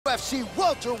UFC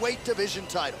welterweight division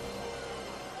title.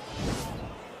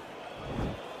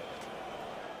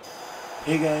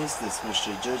 Hey guys, this is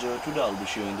Mr. Jojo. Today I'll be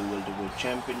showing the welterweight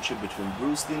championship between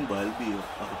Bruce Lee and Wild Bill.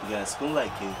 I hope you guys gonna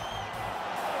like it.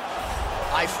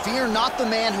 I fear not the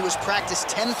man who has practiced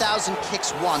 10,000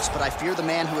 kicks once, but I fear the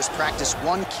man who has practiced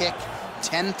one kick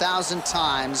 10,000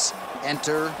 times.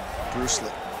 Enter Bruce Lee.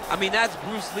 I mean, that's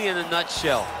Bruce Lee in a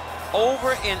nutshell.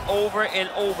 Over and over and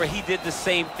over, he did the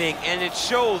same thing, and it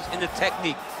shows in the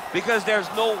technique because there's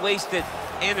no wasted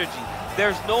energy.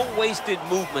 There's no wasted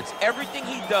movements. Everything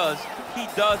he does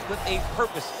with a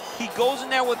purpose. He goes in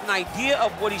there with an idea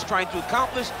of what he's trying to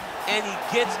accomplish, and he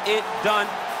gets it done.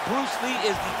 Bruce Lee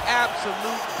is the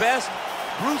absolute best.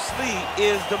 Bruce Lee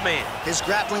is the man. His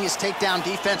grappling, his takedown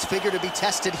defense figure to be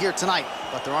tested here tonight,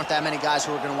 but there aren't that many guys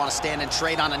who are going to want to stand and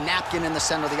trade on a napkin in the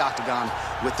center of the octagon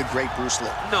with the great Bruce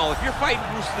Lee. No, if you're fighting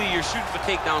Bruce Lee, you're shooting for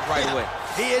takedowns right away.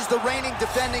 He is the reigning,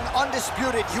 defending,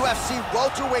 undisputed UFC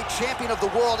welterweight champion of the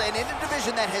world, and in a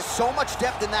division that has so much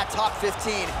depth in that top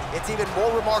 15, it's even more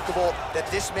remarkable that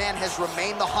this man has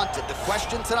remained the hunted. The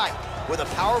question tonight, with a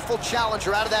powerful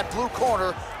challenger out of that blue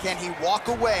corner, can he walk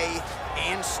away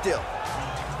and still?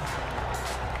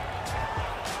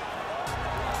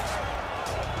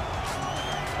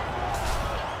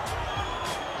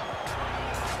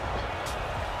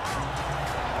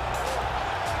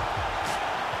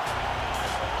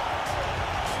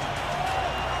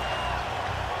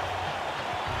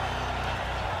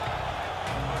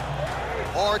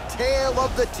 Our tale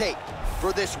of the tape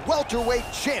for this welterweight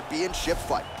championship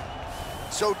fight.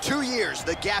 So 2 years,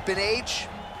 the gap in age,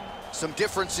 some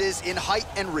differences in height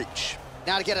and reach.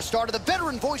 Now to get us started, the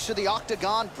veteran voice of the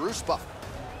octagon, Bruce Buffer.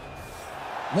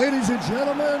 Ladies and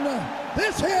gentlemen,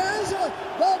 this is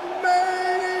the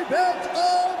main event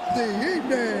of the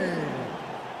evening.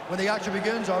 When the action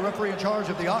begins, our referee in charge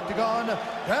of the octagon,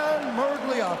 Dan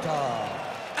Miragliotta.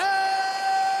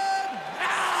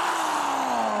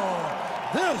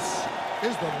 This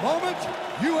is the moment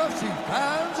UFC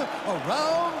fans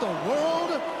around the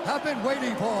world have been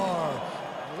waiting for.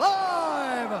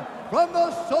 Live from the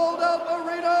sold-out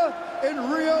arena in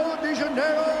Rio de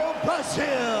Janeiro,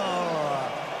 Brazil.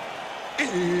 It's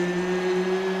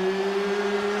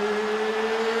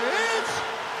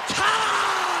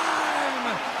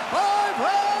time! 5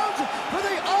 rounds for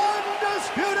the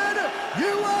undisputed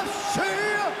UFC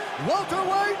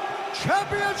welterweight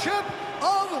championship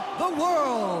of the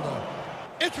world.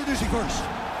 Introducing first,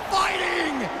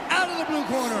 fighting out of the blue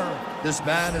corner. This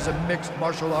man is a mixed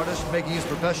martial artist making his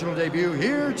professional debut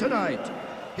here tonight.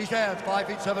 He stands 5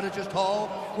 feet 7 inches tall,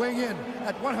 weighing in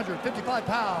at 155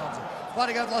 pounds.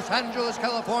 Fighting out of Los Angeles,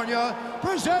 California,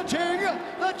 presenting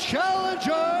the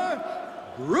challenger,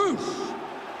 Bruce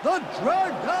the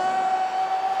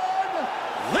Dragon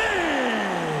Lee.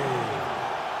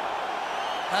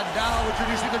 And now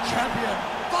introducing the champion,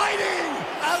 fighting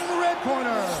out of the red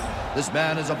corner. This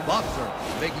man is a boxer,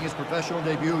 making his professional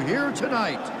debut here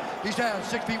tonight. He stands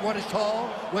 6 feet 1 inches tall,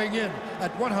 weighing in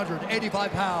at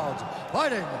 185 pounds.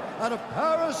 Fighting out of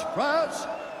Paris, France.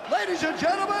 Ladies and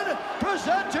gentlemen,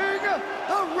 presenting the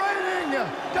reigning,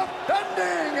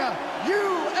 defending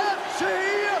UFC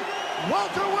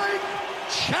welterweight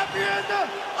champion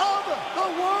of the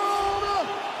world,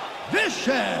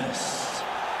 Vicious.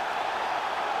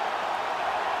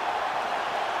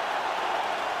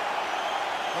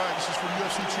 All right, this is for the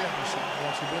UFC Championship. I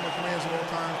want you to obey my commands at all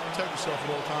times, protect yourself at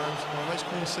all times. I want a nice,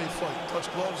 clean, safe fight. Touch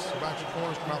gloves, back your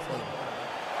corners, come out fighting.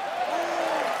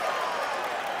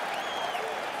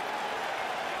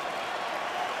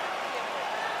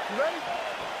 You ready?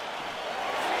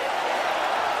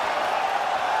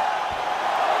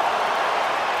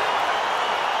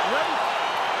 You ready?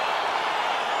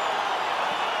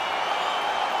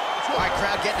 All right,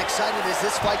 crowd getting excited as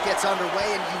this fight gets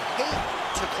underway, and you hate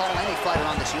to call any fighter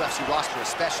on this UFC roster a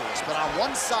specialist, but on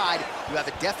one side, you have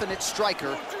a definite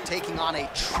striker taking on a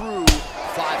true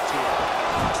 5-tool.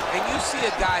 And you see a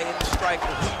guy in the striker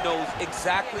who knows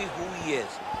exactly who he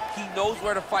is. He knows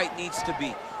where the fight needs to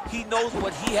be. He knows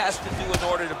what he has to do in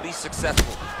order to be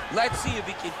successful. Let's see if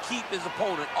he can keep his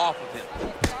opponent off of him.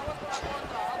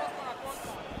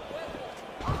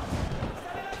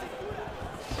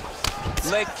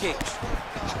 Leg kick.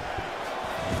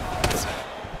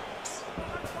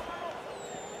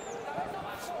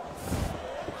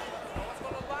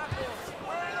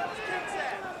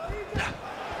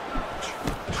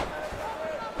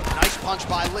 Nice punch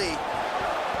by Lee.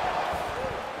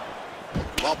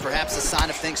 Well, perhaps a sign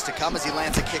of things to come as he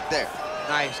lands a kick there.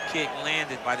 Nice kick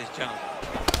landed by this gentleman.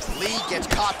 Lee gets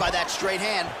caught by that straight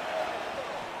hand.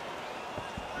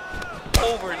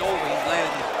 Over and over, he's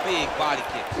landing his big body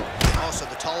kicks. Also,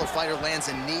 the taller fighter lands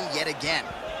a knee yet again.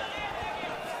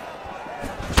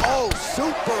 Oh,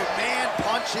 Superman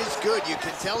punch is good. You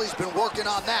can tell he's been working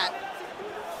on that.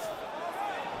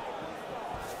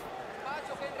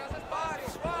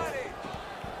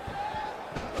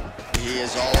 He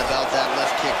is all about that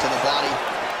left kick to the body.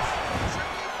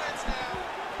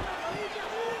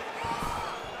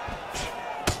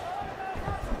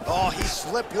 Oh, he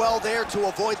slipped well there to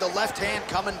avoid the left hand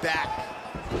coming back.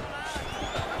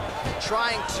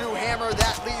 Trying to hammer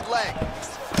that lead leg.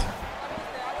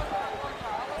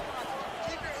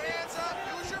 Keep your hands up.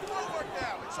 Use your footwork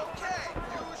now. It's okay.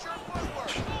 Use your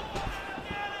footwork.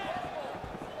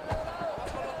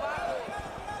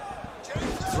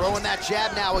 Throwing that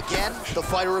jab now again. The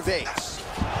fighter evades.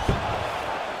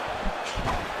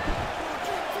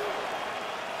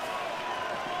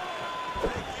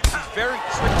 Very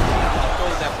tricky to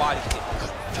throw that body kick.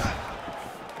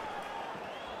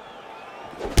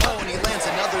 Oh, and he lands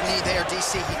another knee there,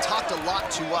 DC. He talked a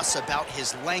lot to us about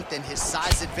his length and his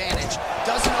size advantage.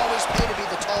 Doesn't always pay to be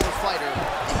the taller fighter.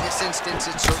 In this instance,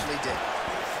 it certainly did.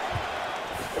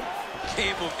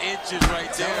 Game of inches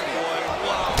right there, boy.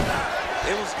 Wow.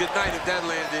 It was good night if that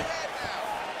landed.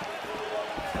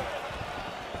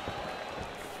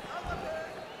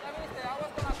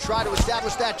 Try to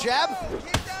establish that jab.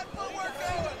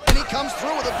 And he comes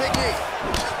through with a big knee.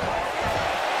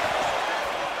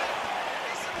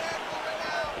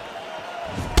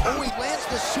 Oh, he lands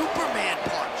the Superman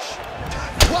punch.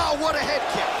 Wow, what a head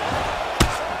kick.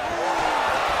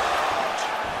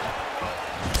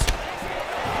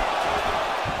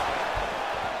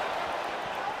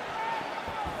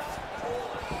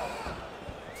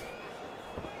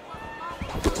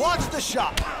 Blocks the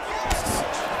shot.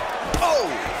 Oh!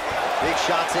 Big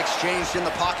shots exchanged in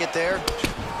the pocket there.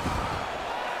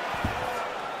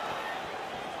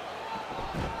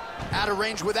 Out of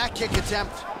range with that kick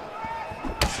attempt.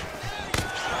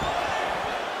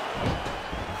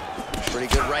 Pretty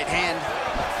good right hand.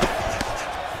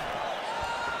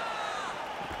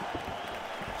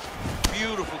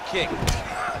 Beautiful kick.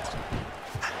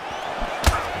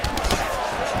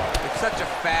 It's such a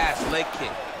fast leg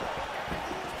kick.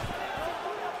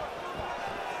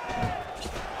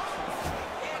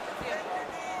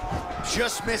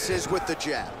 Just misses with the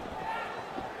jab.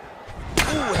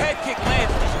 Ooh, head kick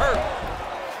lands, he's hurt.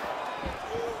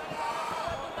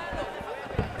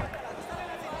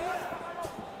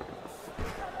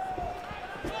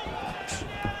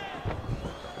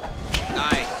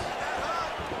 Nice.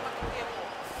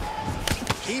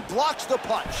 He blocks the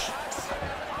punch.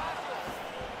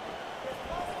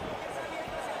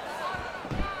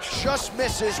 Just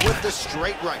misses with the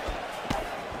straight right.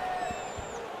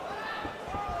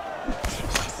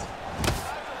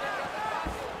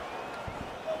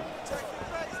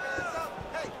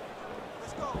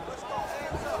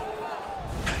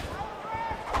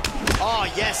 Oh,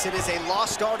 yes, it is a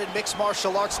lost art in mixed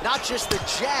martial arts. Not just the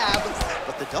jab,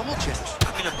 but the double jab.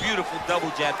 I mean, a beautiful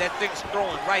double jab. That thing's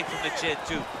throwing right from the chin,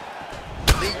 too.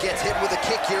 Lee gets hit with a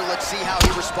kick here. Let's see how he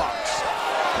responds.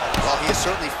 Well, he has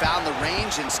certainly found the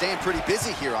range and staying pretty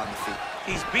busy here on the feet.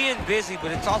 He's being busy,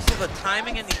 but it's also the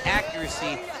timing and the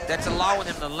accuracy that's allowing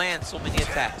him to land so many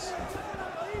attacks.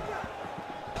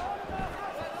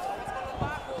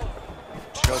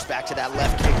 Goes back to that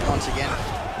left kick once again.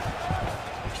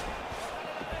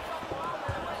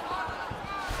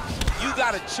 You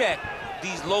got to check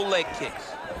these low leg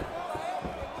kicks.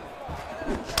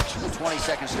 20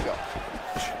 seconds to go.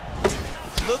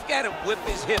 Look at him whip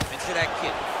his hip into that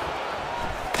kick.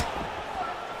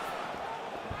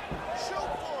 Shoot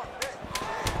for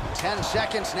him. 10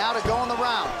 seconds now to go in the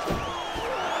round.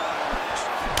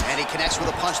 And he connects with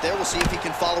a punch there. We'll see if he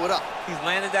can follow it up. He's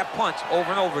landed that punch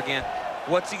over and over again.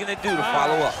 What's he going to do to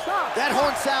follow up? That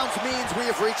horn sounds means we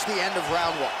have reached the end of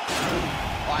round one.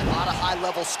 All right, a lot of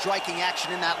high-level striking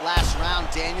action in that last round.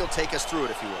 Daniel, take us through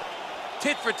it, if you will.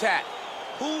 Tit for tat.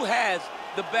 Who has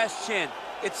the best chin?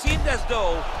 It seemed as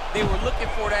though they were looking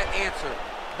for that answer.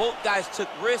 Both guys took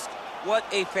risk. What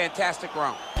a fantastic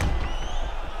round.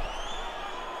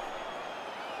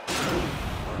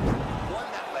 Won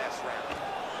that last round.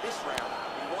 This round,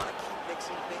 you want to keep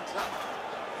mixing things up.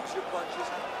 Use your punches.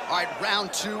 All right,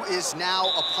 round two is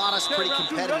now upon us. Pretty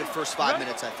competitive first 5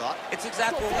 minutes, I thought. It's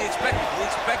exactly what we expected. We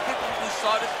expected when we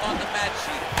saw this on the match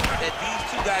sheet that these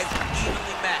two guys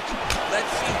evenly matched. Let's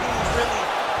see who really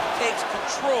takes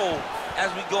control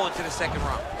as we go into the second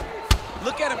round.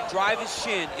 Look at him drive his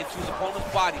shin into his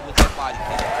opponent's body with that body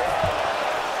kick.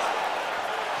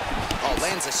 Oh,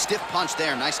 lands a stiff punch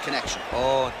there. Nice connection.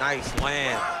 Oh, nice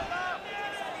land.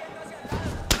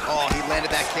 Oh, he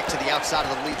landed that kick to the outside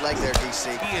of the lead leg there, DC.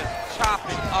 He is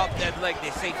chopping up that leg.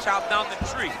 They say chop down the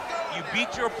tree. You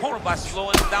beat your opponent by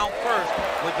slowing him down first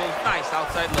with those nice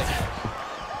outside legs.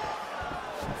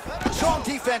 Strong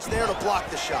defense there to block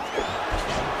the shot.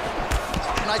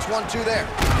 Nice 1-2 there.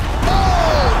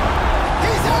 Oh!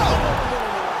 He's out!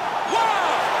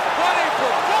 Wow! What a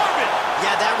performance!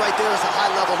 Yeah, that right there is a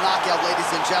high-level knockout, ladies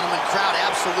and gentlemen. Crowd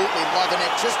absolutely loving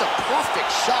it. Just a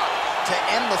perfect shot to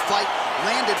end the fight.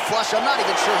 Landed flush. I'm not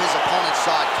even sure his opponent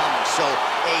saw it coming. So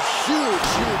a huge,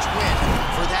 huge win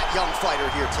for that young fighter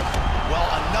here tonight. Well,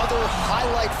 another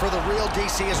highlight for the real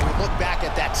DC as we look back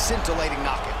at that scintillating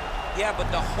knockout. Yeah, but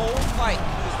the whole fight,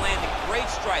 he was landing great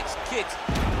strikes, kicks,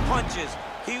 punches.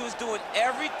 He was doing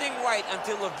everything right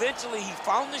until eventually he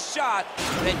found the shot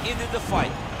that ended the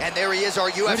fight. And there he is, our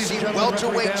UFC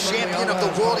welterweight champion of the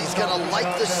world. He's going to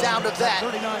like the sound of that.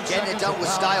 Getting it done with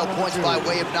style points by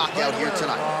way of knockout here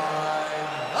tonight.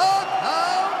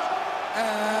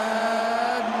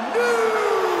 And new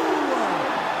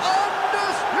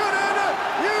undisputed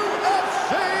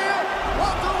UFC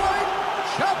welterweight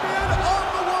champion of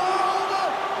the world,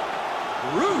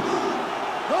 Bruce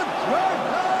the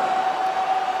Dragon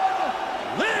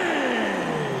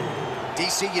Lee.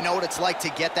 DC, you know what it's like to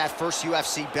get that first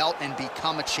UFC belt and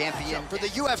become a champion for the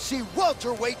UFC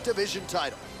welterweight division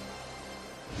title.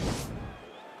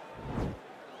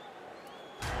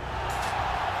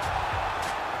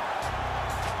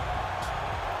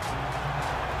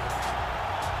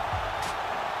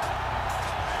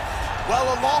 Well,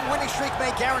 a long winning streak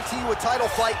may guarantee you a title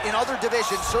fight in other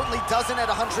divisions, certainly doesn't at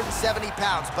 170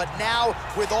 pounds. But now,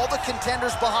 with all the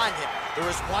contenders behind him, there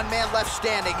is one man left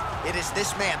standing. It is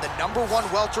this man, the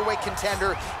 #1 welterweight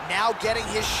contender, now getting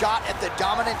his shot at the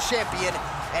dominant champion.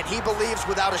 And he believes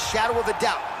without a shadow of a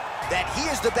doubt that he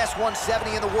is the best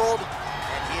 170 in the world,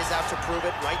 and he is out to prove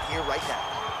it right here, right now.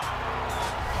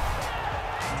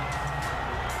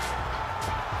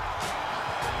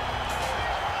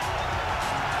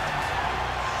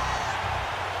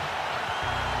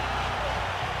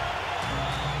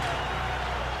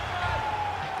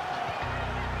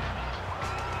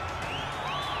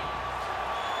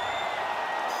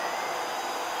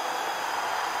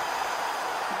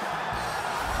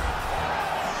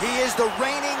 He is the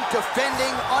reigning,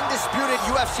 defending, undisputed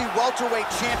UFC welterweight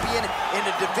champion in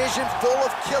a division full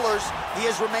of killers. He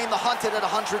has remained the hunted at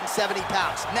 170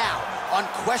 pounds. Now,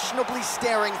 unquestionably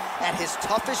staring at his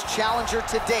toughest challenger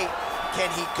to date. Can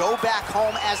he go back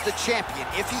home as the champion?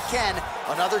 If he can,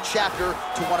 another chapter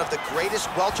to one of the greatest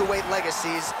welterweight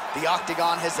legacies the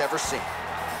Octagon has ever seen.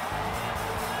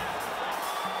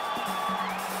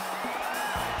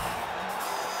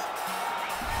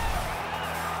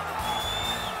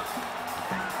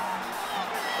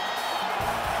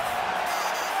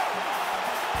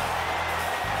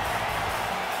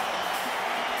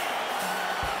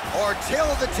 Our tale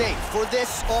of the tape for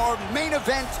this, our main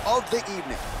event of the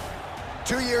evening.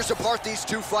 2 years apart, these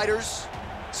two fighters.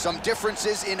 Some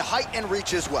differences in height and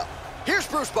reach as well. Here's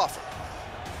Bruce Buffer.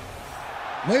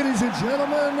 Ladies and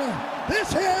gentlemen,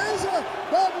 this is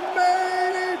the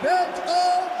main event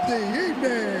of the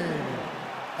evening.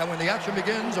 And when the action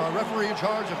begins, our referee in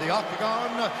charge of the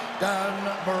Octagon, Dan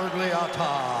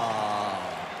Miragliotta.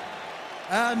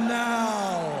 And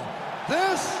now,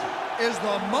 this is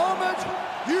the moment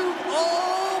you've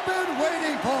all been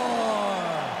waiting for.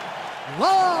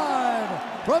 Live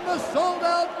from the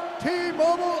sold-out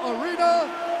T-Mobile Arena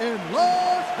in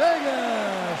Las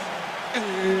Vegas.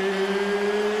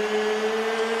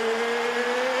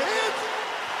 It's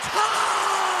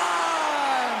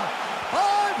time!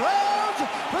 5 rounds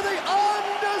for the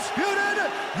undisputed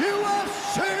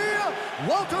UFC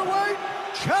welterweight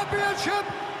championship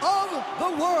of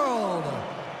the world.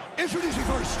 Introducing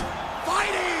first,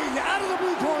 fighting out of the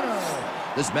blue corner.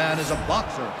 This man is a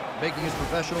boxer, making his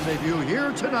professional debut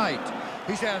here tonight.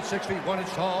 He stands 6 feet 1 inch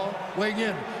tall, weighing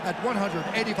in at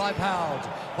 185 pounds.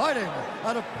 Fighting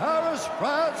out of Paris,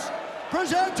 France,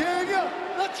 presenting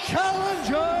the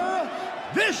challenger,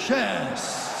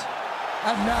 Vicious.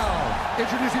 And now,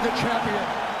 introducing the champion,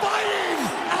 fighting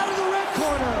out of the red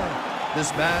corner.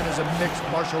 This man is a mixed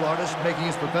martial artist, making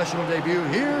his professional debut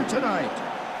here tonight.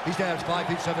 He stands 5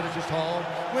 feet 7 inches tall,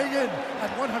 weighing in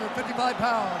at 155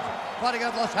 pounds. Fighting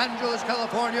out of Los Angeles,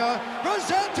 California,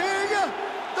 presenting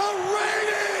the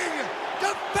reigning,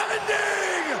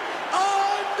 defending,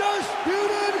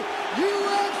 undisputed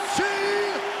UFC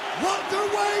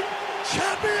welterweight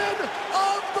champion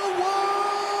of the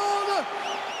world,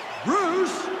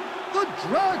 Bruce the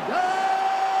Dragon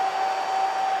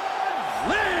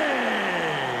Lee.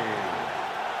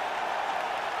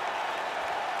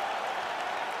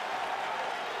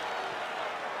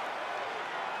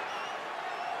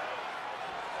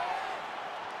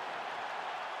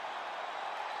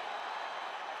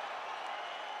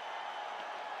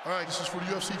 All right, this is for the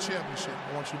UFC Championship.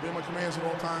 I want you to obey my commands at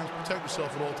all times, protect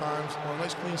yourself at all times. I want a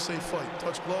nice, clean, safe fight.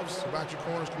 Touch gloves, back your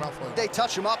corners, come out fighting. They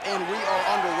touch him up, and we are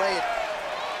underway.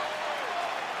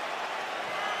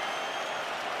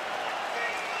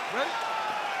 Ready?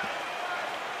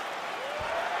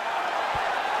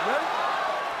 Ready?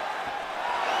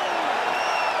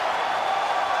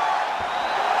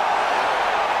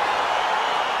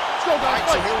 All right,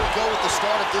 so here we go with the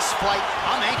start of this fight.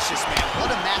 I'm anxious, man. What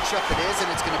a matchup it is,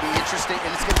 and it's going to be interesting. And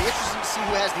it's going to be interesting to see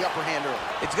who has the upper hand early.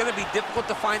 It's going to be difficult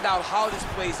to find out how this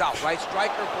plays out, right?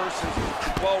 Striker versus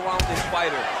well-rounded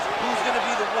fighter. Who's going to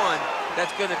be the one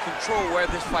that's going to control where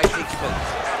this fight takes place?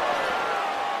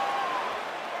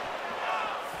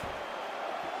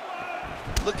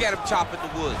 Look at him chopping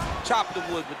the wood. Chop the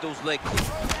wood with those leg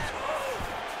kicks.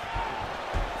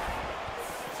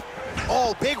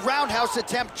 Oh, big roundhouse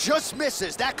attempt, just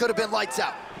misses. That could have been lights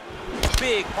out.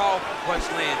 Big, powerful punch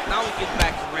lands. Now we get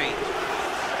back to range.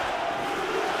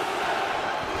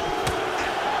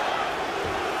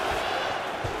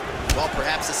 Well,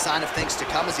 perhaps a sign of things to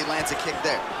come as he lands a kick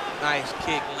there. Nice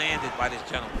kick landed by this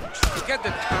gentleman. Look at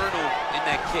the turtle in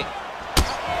that kick.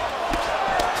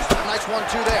 Nice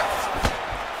 1-2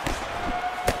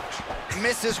 there.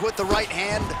 Misses with the right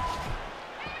hand.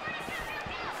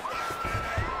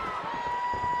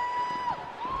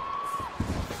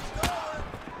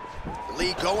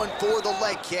 Lee going for the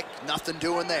leg kick, nothing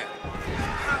doing there.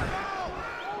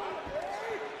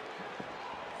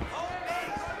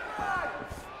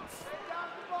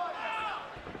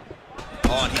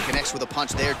 Oh, and he connects with a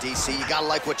punch there, DC. You gotta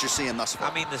like what you're seeing thus far.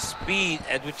 I mean, the speed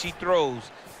at which he throws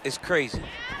is crazy.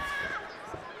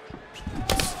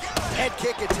 Head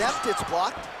kick attempt, it's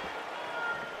blocked.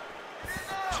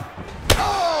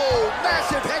 Oh,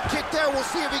 massive head kick there. We'll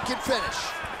see if he can finish.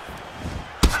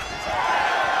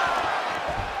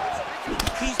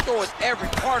 He's throwing every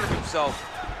part of himself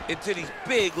into these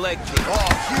big leg kicks. Oh,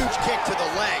 huge kick to the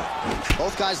leg.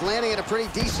 Both guys landing at a pretty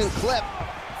decent clip.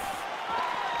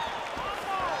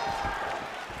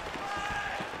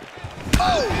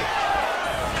 Oh!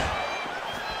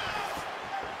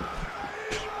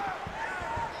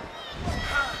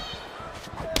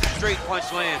 Straight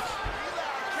punch lands.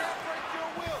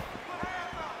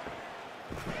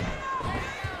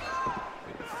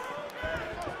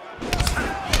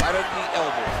 Right under the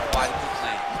elbow, body kick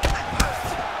lands.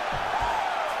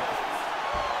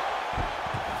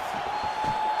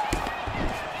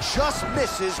 Just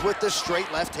misses with the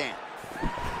straight left hand.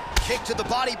 Kick to the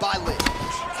body by Lee.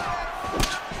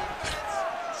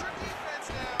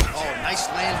 Oh, nice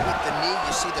land with the knee.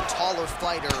 You see the taller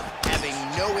fighter having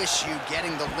no issue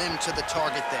getting the limb to the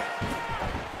target there.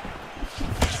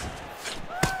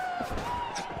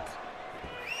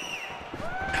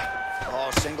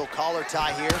 Oh, single collar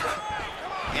tie here.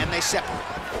 And they separate.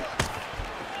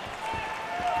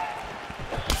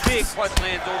 Big punch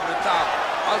lands over the top.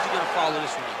 How's he gonna follow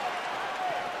this one?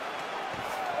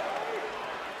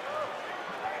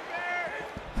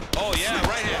 Oh yeah,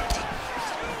 right here.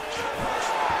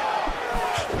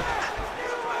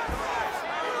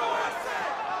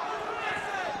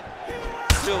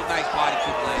 Still nice body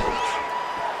kick lands.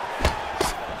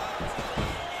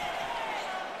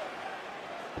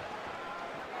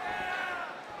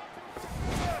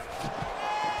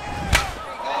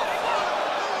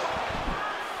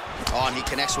 Oh, and he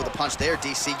connects with a punch there,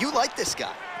 DC. You like this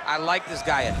guy. I like this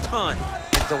guy a ton.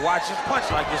 And to watch his punch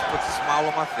like this puts a smile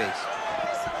on my face.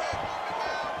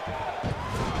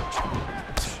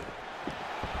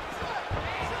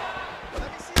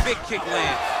 Big kick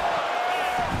lands.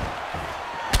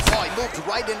 Oh, he moved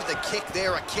right into the kick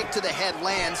there. A kick to the head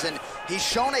lands, and he's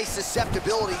shown a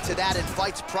susceptibility to that in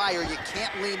fights prior. You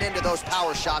can't lean into those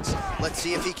power shots. Let's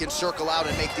see if he can circle out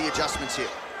and make the adjustments here.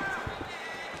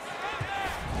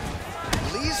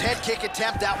 Lee's head kick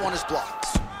attempt, that one is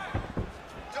blocked.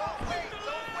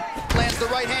 Lands the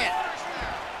right hand.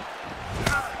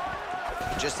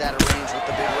 Just out of range with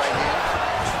the big right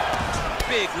hand.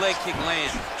 Big leg kick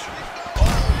lands.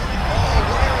 Oh,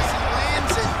 where as he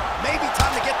lands, and maybe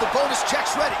time to get the bonus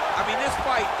checks ready. I mean, this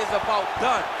fight is about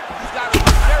done. He's got to be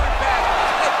very bad with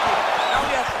his head kick. Now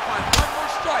he has to find one more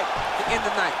strike to end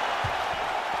the night.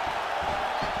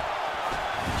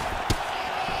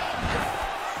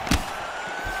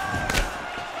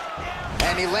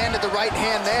 And he landed the right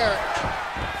hand there.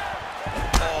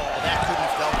 Oh, that couldn't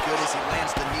have felt good as he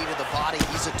lands the knee to the body.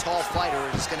 He's a tall fighter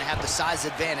and he's going to have the size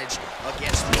advantage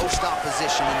against most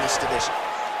opposition in this division.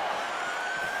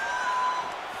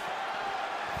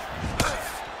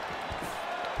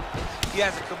 He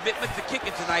has a commitment to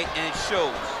kicking tonight, and it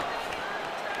shows.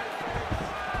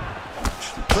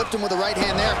 Clipped him with the right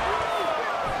hand there.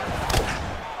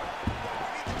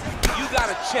 got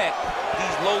to check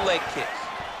these low leg kicks.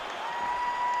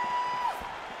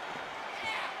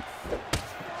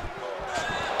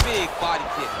 Big body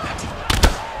kick.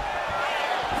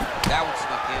 That one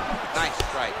snuck in. Nice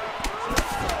strike.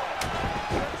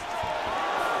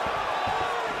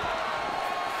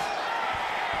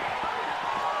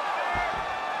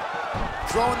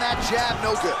 Throwing that jab,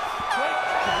 no good.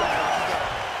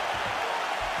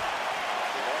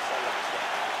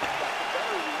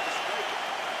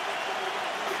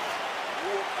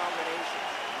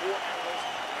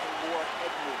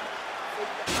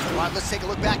 All right, let's take a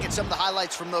look back at some of the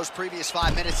highlights from those previous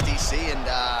 5 minutes, DC, and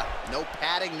no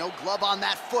padding, no glove on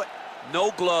that foot.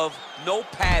 No glove, no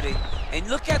padding, and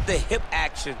look at the hip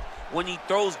action when he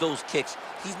throws those kicks.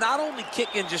 He's not only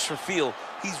kicking just for feel,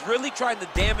 he's really trying to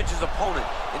damage his opponent,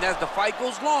 and as the fight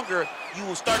goes longer, you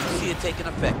will start to see it take an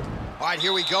effect. All right,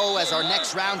 here we go as our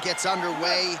next round gets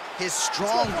underway. His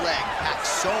strong leg packs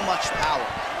so much power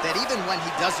that even when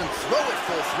he doesn't throw it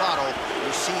full throttle,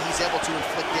 you see he's able to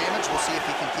inflict damage. We'll see if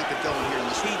he can keep it going here in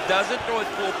this round. He doesn't throw it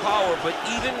full power, but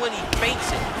even when he feints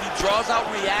it, he draws out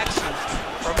reactions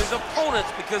from his opponents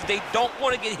because they don't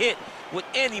want to get hit with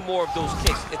any more of those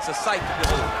kicks. It's a sight to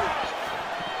behold.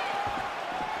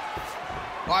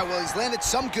 All right, well, he's landed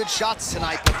some good shots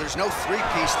tonight, but there's no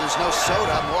three-piece, there's no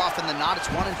soda. More often than not, it's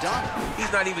one and done.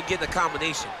 He's not even getting a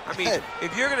combination. I mean,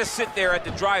 if you're gonna sit there at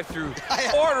the drive-thru,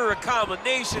 order a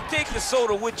combination, take the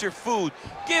soda with your food,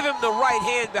 give him the right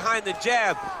hand behind the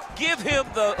jab, give him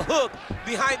the hook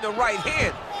behind the right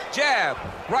hand. Jab,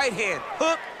 right hand,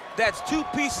 hook, that's 2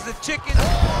 pieces of chicken.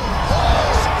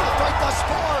 Fight thus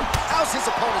far. How's his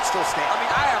opponent still standing? I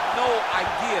mean, I have no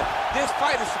idea. This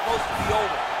fight is supposed to be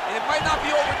over. And it might not be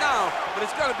over now, but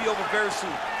it's gonna be over very soon.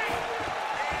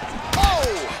 Oh!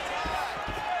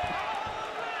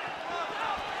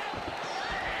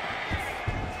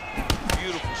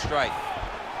 Beautiful strike.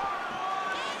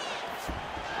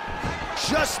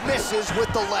 Just misses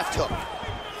with the left hook.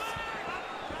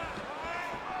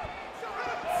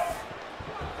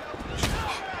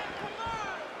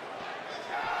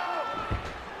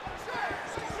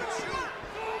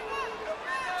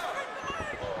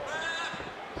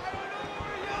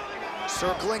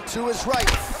 Circling to his right.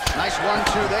 Nice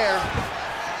 1-2 there.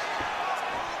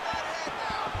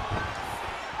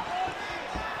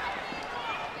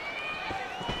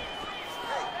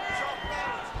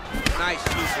 Nice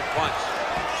lucid punch.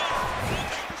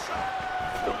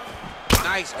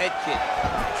 Nice head kick.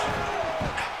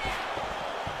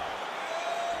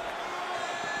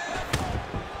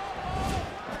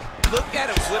 Look at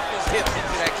him whip his hips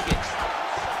into that kick.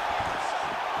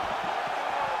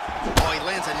 Oh, he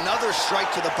lands another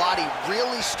strike to the body,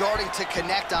 really starting to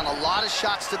connect on a lot of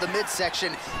shots to the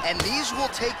midsection, and these will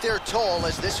take their toll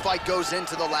as this fight goes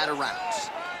into the latter rounds.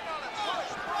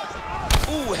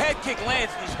 Ooh, head kick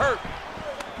lands, and he's hurt.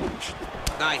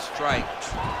 Nice strike.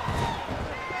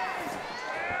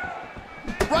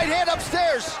 Right hand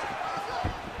upstairs.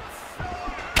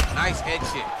 Nice head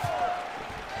kick.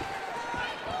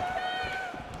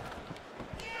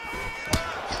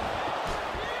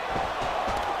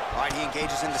 All right, he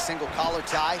engages in the single collar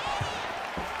tie.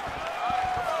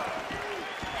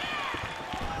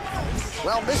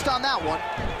 Well, missed on that one.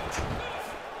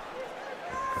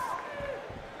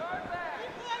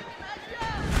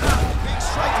 Big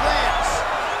strike lands.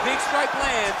 Big strike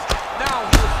lands. Now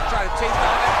he was trying to chase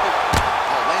down that kick.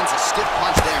 Oh, lands a stiff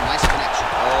punch there. Nice connection.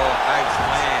 Oh, nice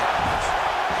land.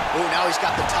 Ooh, now he's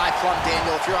got the tie plumb,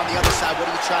 Daniel. If you're on the other side, what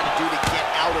are you trying to do to get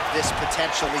out of this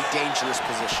potentially dangerous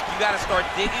position? You got to start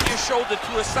digging your shoulder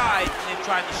to a side and then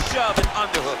trying to shove an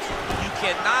underhook. You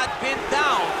cannot bend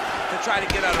down to try to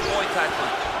get out of Muay Thai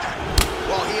punch.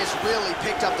 Well, he has really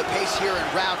picked up the pace here in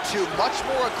round 2. Much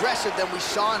more aggressive than we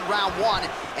saw in round 1,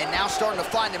 and now starting to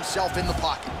find himself in the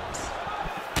pocket.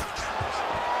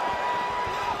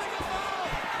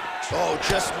 Oh,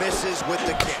 just misses with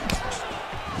the kick.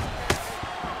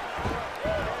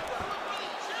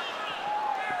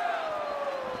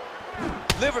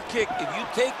 Liver kick, if you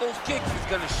take those kicks, it's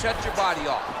going to shut your body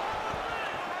off.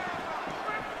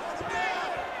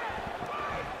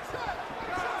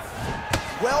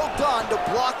 Well done to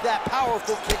block that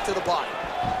powerful kick to the body.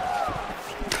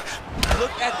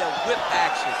 Look at the whip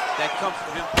action that comes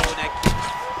from him throwing that kick.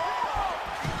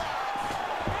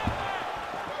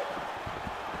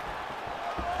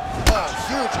 Oh,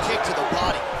 huge kick to the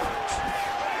body.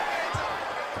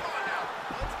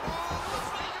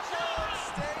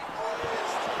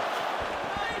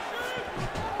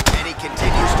 And he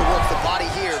continues to work the body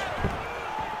here.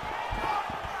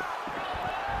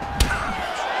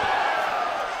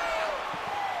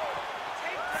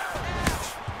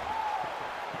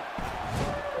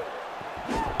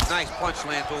 punch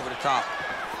lands over the top.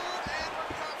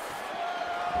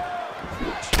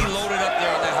 He loaded up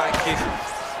there on that high kick.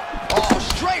 Oh,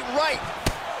 straight right.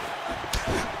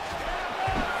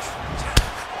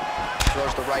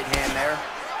 Throws the right hand there.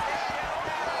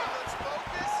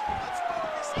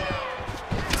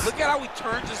 Look at how he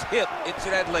turns his hip into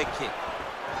that leg kick.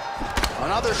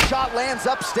 Another shot lands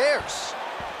upstairs.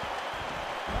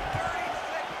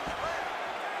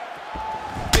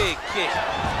 Big kick.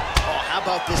 Oh, how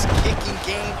about this kicking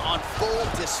game on full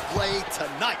display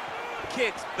tonight?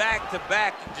 Kicks back to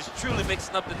back and just truly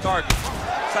mixing up the target.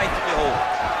 Sight to behold.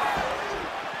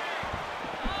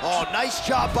 Oh, nice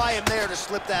job by him there to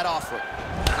slip that off with.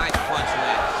 Nice punch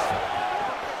lands.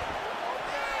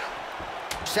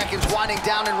 Seconds winding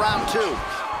down in round 2. You don't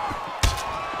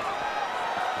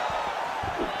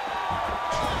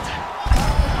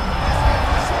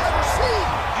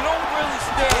really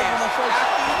stand after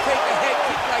you take a head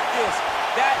kick like this.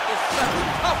 That is such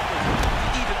toughness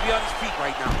to even be on his feet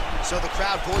right now. So the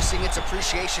crowd voicing its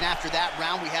appreciation after that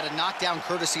round. We had a knockdown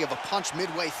courtesy of a punch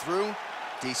midway through.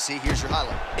 DC, here's your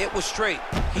highlight. It was straight.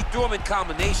 He threw him in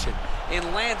combination and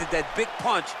landed that big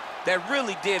punch that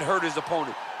really did hurt his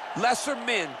opponent. Lesser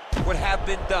men would have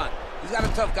been done. He's got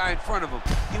a tough guy in front of him.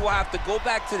 He will have to go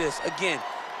back to this again.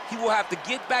 He will have to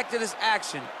get back to this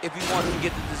action if he wants to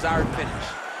get the desired finish.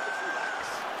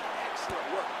 Excellent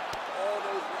work. All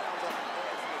those rounds up the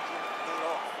hands in the gym paid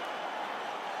off.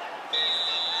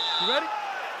 You ready?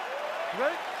 You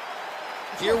ready?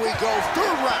 Here we go,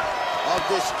 third round of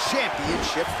this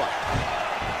championship fight.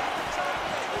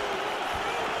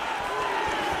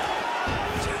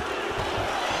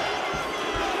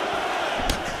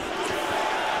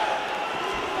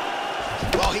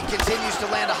 Well, he continues to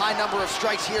land a high number of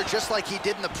strikes here, just like he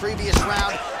did in the previous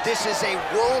round. This is a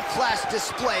world-class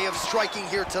display of striking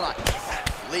here tonight.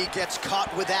 Lee gets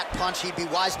caught with that punch. He'd be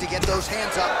wise to get those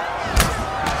hands up.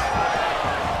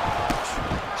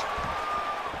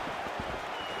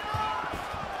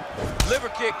 Liver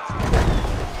kick.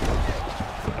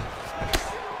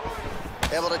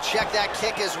 Able to check that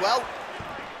kick as well.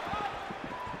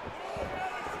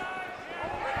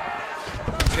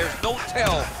 There's no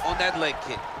tell on that leg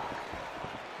kick.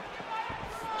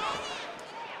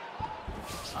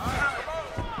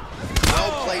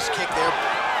 No place kick there.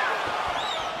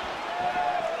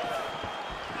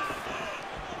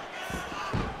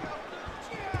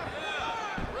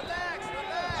 Relax,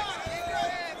 relax. Keep your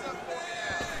hands up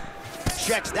there.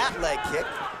 Checks that leg kick.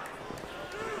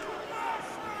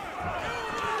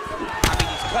 I mean,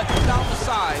 he's cutting down the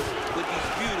side with these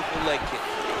beautiful leg kicks.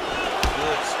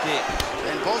 Good stick.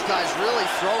 And both guys really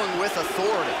throwing with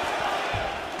authority.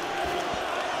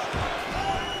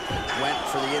 Went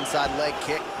for the inside leg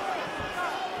kick.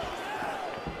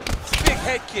 Big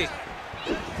head kick.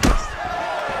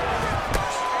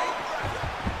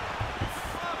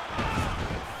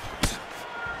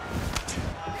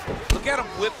 Look at him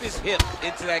whip his hip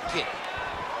into that kick.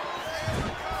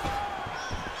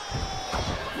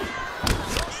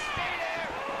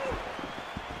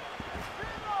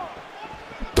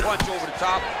 Punch over the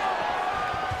top.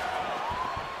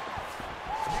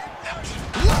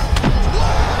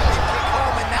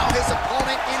 Home, and now his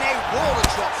opponent in a world of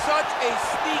trouble. Such a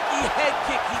sneaky head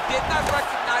kick. He did not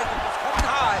recognize it was coming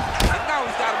high, and now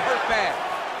he's got him hurt bad.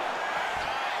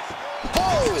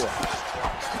 Oh!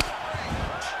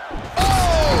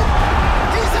 Oh!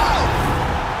 He's out!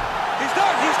 He's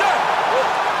done. He's done.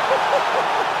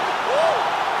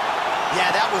 Yeah,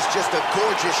 that was just a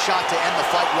gorgeous shot to end the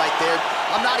fight right there.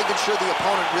 I'm not even sure the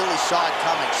opponent really saw it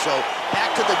coming. So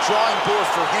back to the drawing board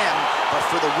for him, but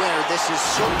for the winner, this is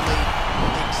certainly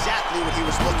exactly what he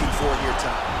was looking for here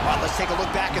tonight. All right, let's take a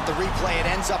look back at the replay. It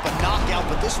ends up a knockout,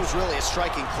 but this was really a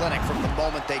striking clinic from the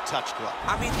moment they touched glove.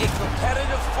 I mean, a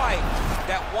competitive fight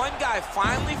that one guy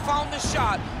finally found the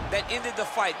shot that ended the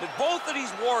fight. But both of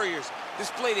these warriors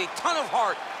displayed a ton of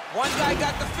heart. One guy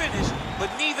got the finish,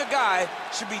 but neither guy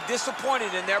should be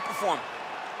disappointed in their performance.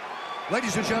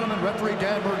 Ladies and gentlemen, referee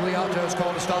Dan Bergliato has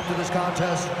called a stop to this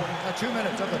contest at 2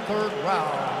 minutes of the third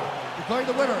round. Declaring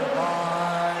the winner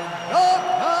by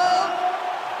knockout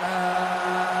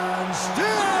and still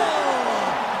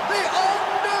the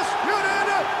undisputed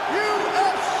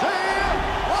UFC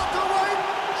welterweight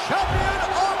champion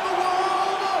of the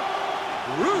world,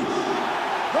 Bruce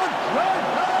the Dragon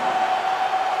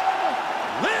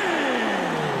Lee.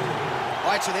 All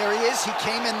right, so there he is. He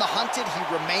came in the hunted. He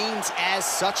remains as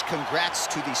such. Congrats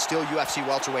to the still UFC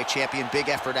welterweight champion. Big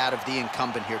effort out of the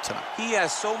incumbent here tonight. He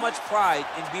has so much pride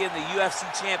in being the UFC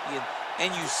champion,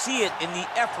 and you see it in the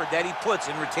effort that he puts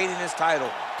in retaining his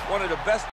title. One of the best